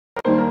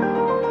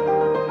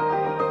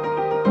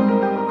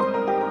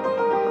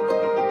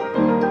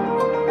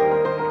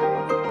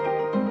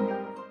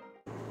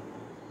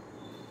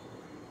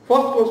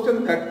First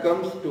question that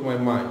comes to my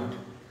mind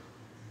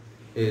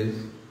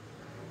is,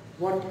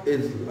 what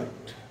is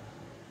light?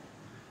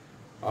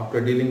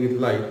 After dealing with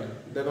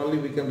light, then only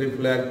we can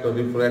reflect or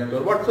refract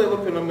or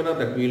whatsoever phenomena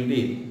that we will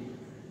deal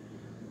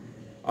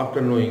after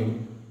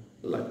knowing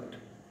light.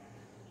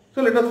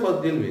 So let us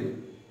first deal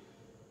with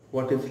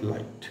what is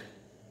light.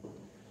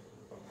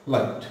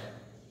 Light.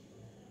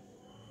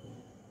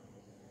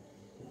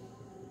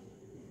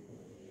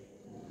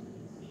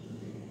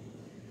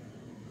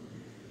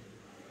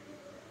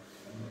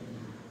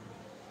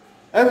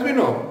 As we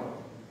know,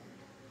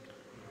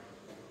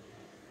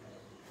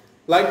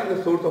 light is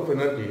a source of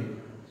energy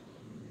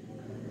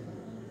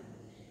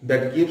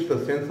that gives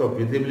the sense of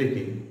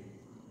visibility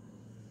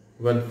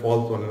when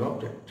falls on an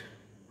object.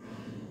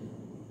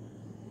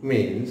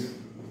 Means,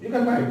 you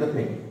can write the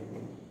thing.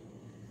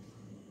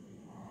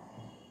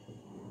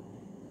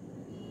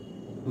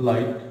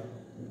 Light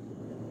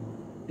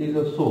is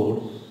a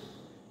source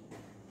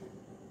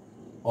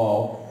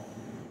of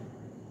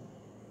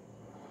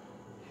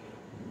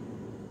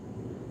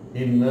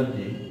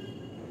energy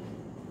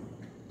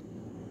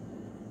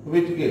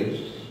which gives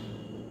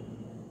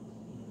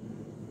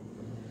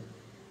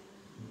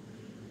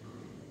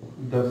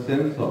the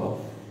sense of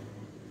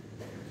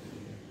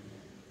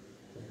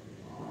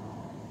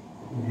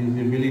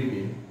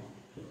visibility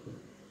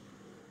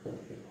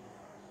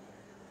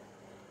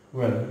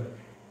when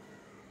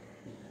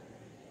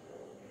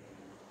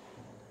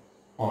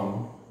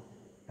on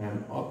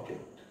an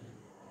object.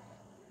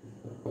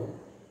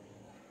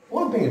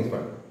 One thing is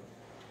fine.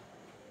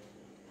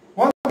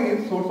 One thing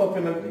is source of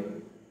energy,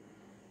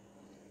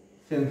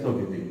 sense of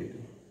visibility.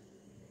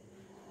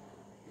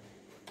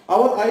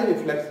 Our eye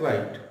reflects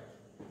light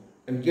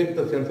and gets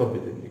the sense of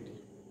visibility.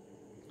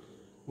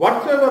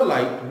 Whatsoever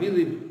light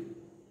we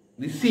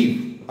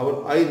receive,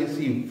 our eye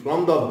receives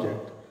from the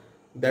object,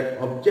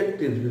 that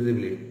object is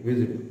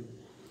visible.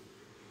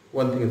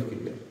 One thing is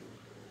clear.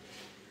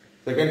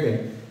 Second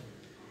thing,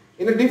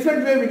 in a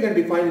different way we can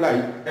define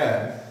light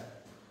as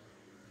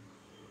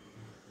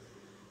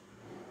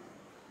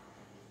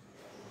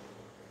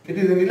it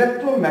is an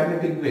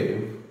electromagnetic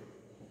wave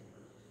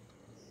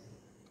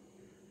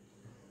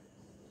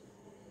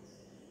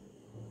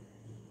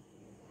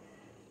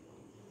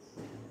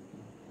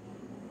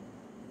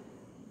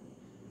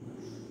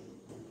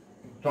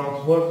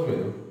transverse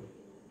wave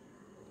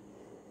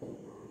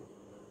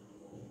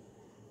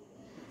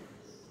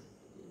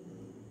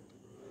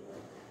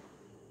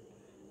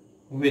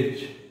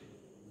which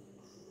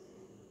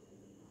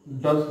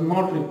does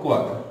not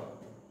require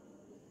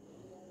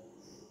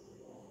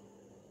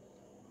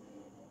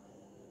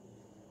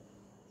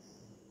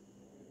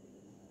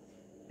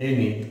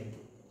any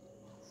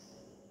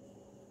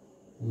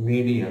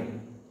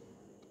medium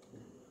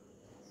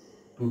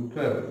to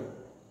travel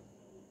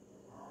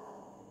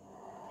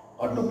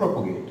or to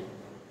propagate.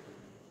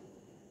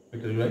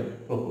 It is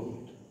right,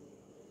 propagate.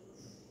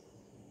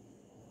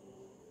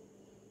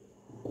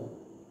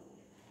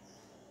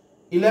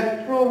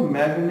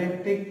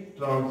 Electromagnetic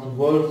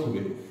transverse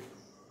wave.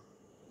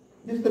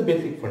 This is the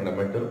basic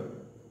fundamental.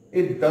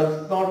 It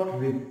does not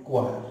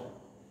require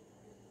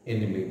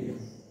any medium.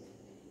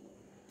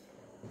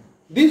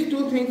 These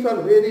two things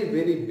are very,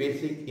 very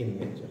basic in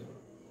nature.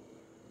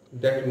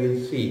 That we will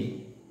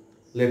see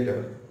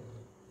later,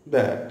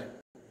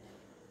 that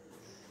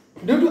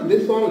due to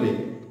this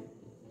only,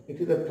 it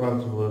is a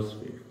transverse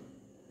wave.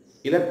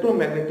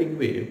 Electromagnetic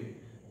wave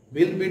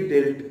will be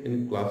dealt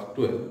in class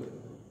 12.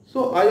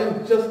 So I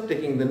am just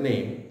taking the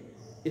name,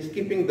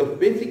 skipping the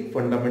basic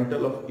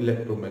fundamental of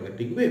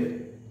electromagnetic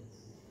wave.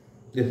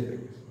 This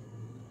thing.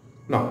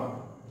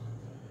 Now,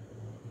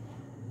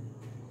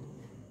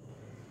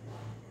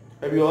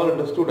 have you all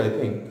understood, I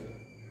think?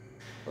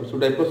 Or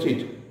should I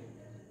proceed?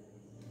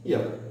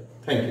 Yeah,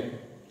 thank you.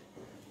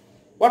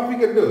 What we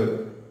can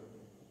do,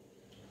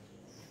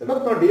 let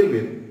us now deal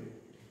with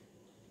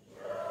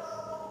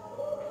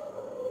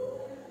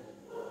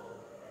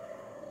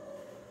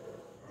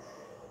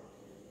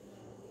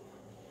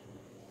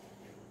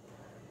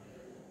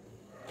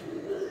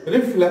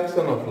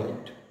reflection of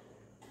light.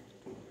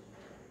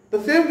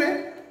 The same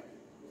way,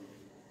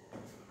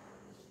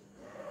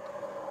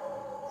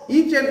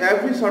 each and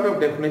every sort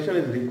of definition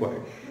is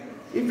required.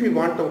 If we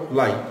want of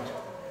light,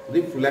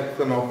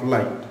 reflection of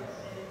light,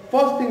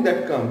 first thing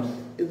that comes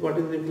is what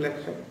is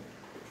reflection.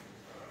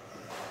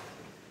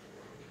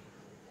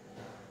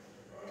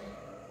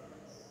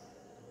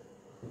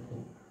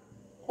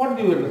 What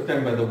do you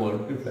understand by the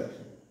word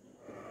reflection?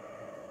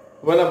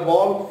 When a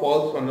ball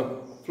falls on the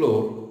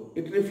floor,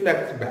 it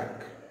reflects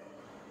back.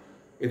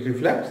 It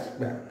reflects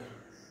back.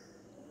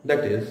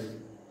 That is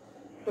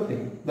the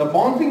thing. The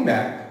bouncing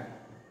back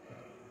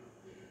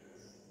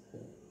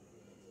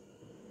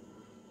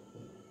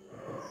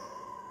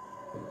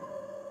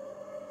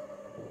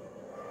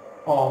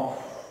of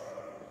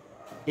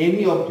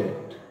any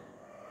object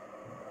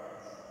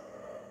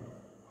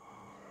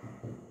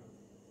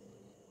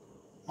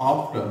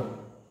after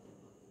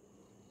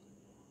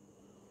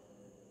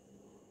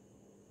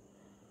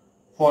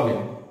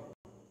falling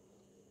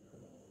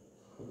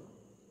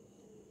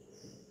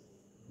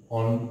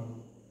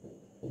on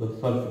the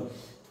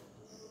surface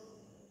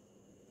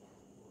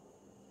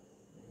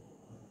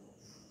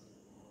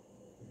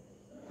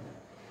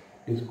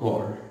is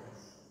called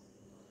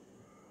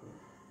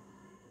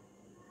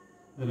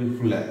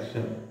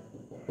reflection.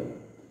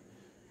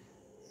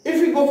 If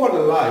we go for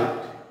the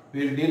light,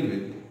 we will deal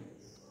with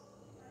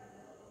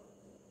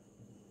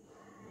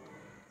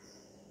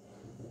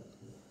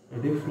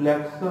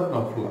reflection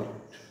of light.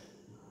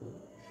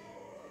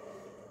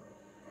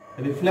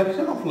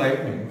 Reflection of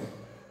light means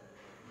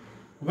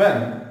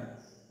when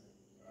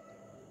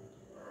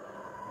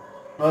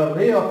a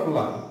ray of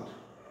light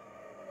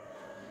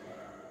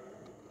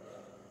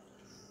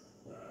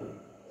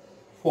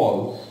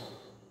falls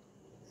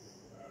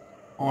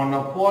on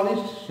a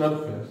polished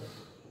surface,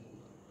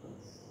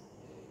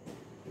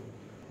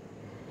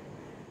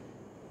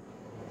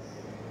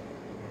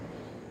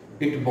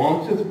 it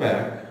bounces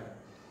back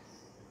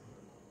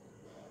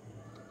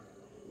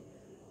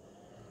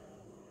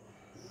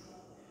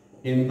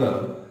in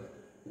the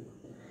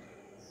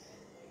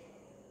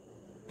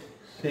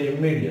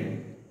same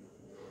medium.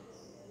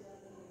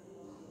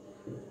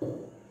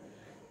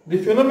 The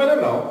phenomenon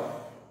of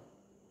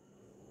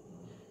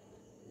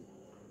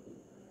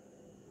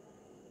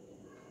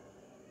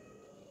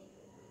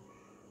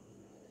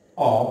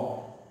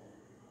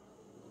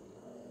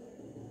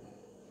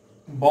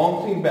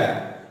bouncing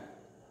back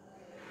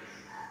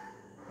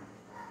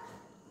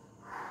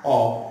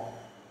of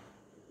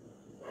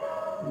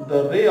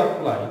the ray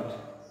of light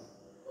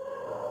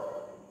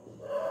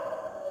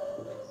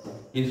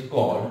is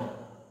called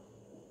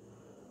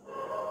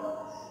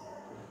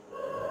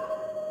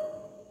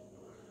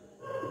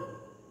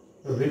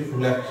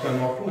reflection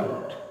of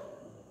light.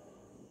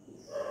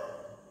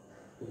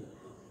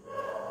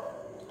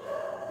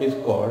 Is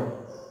called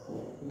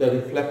the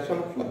reflection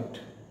of light.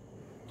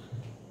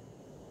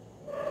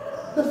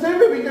 The same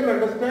way we can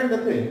understand the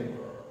thing.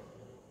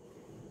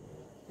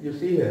 You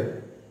see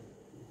here,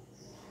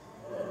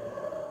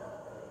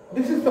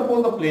 this is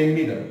suppose a plane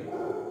mirror.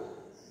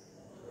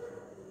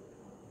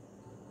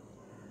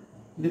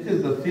 This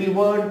is the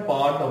silvered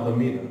part of the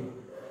mirror.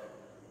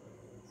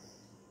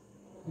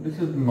 This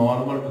is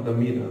normal to the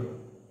mirror.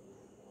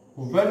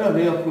 When a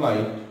ray of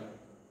light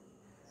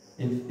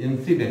is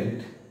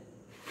incident,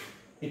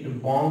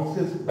 it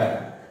bounces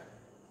back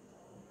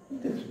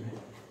this way.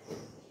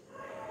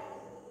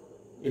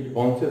 It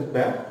bounces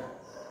back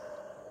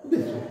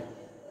this way.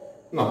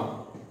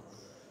 Now,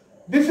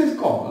 this is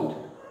called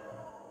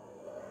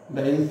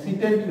the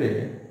incident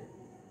ray.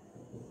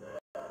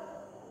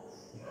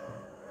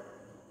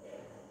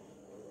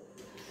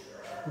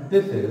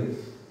 This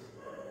is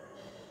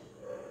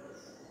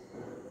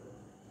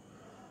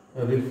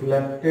a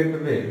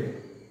reflected ray,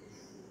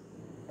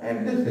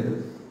 and this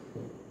is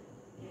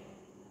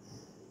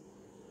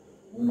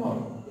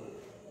normal.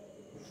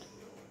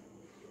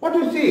 What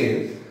you see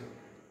is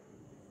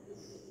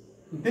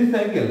this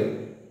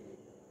angle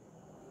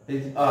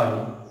is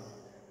I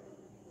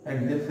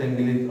and this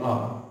angle is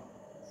R,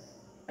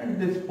 and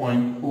this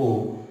point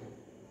O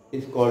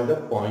is called the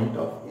point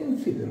of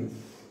incidence.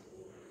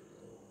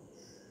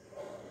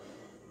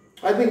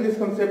 I think this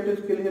concept is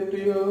clear to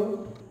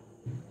you.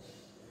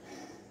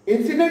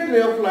 Incident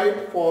ray of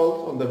light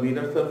falls on the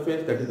mirror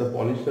surface, that is the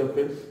polished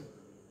surface,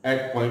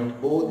 at point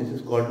O. This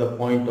is called the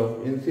point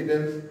of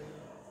incidence.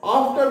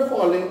 After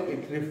falling,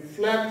 it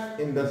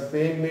reflects in the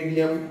same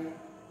medium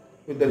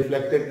with the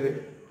reflected ray.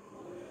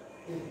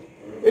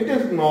 It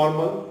is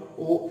normal,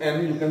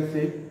 ON you can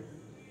see.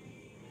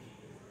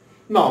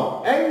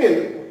 Now,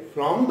 angle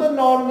from the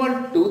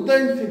normal to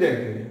the incident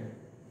ray,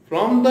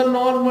 from the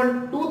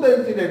normal to the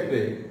incident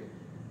ray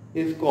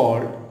is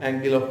called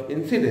angle of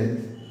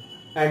incidence,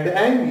 and the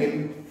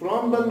angle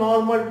from the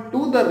normal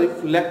to the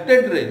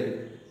reflected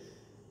ray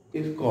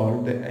is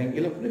called the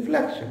angle of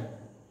reflection.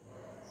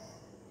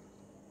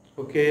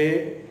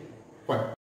 Okay, fine.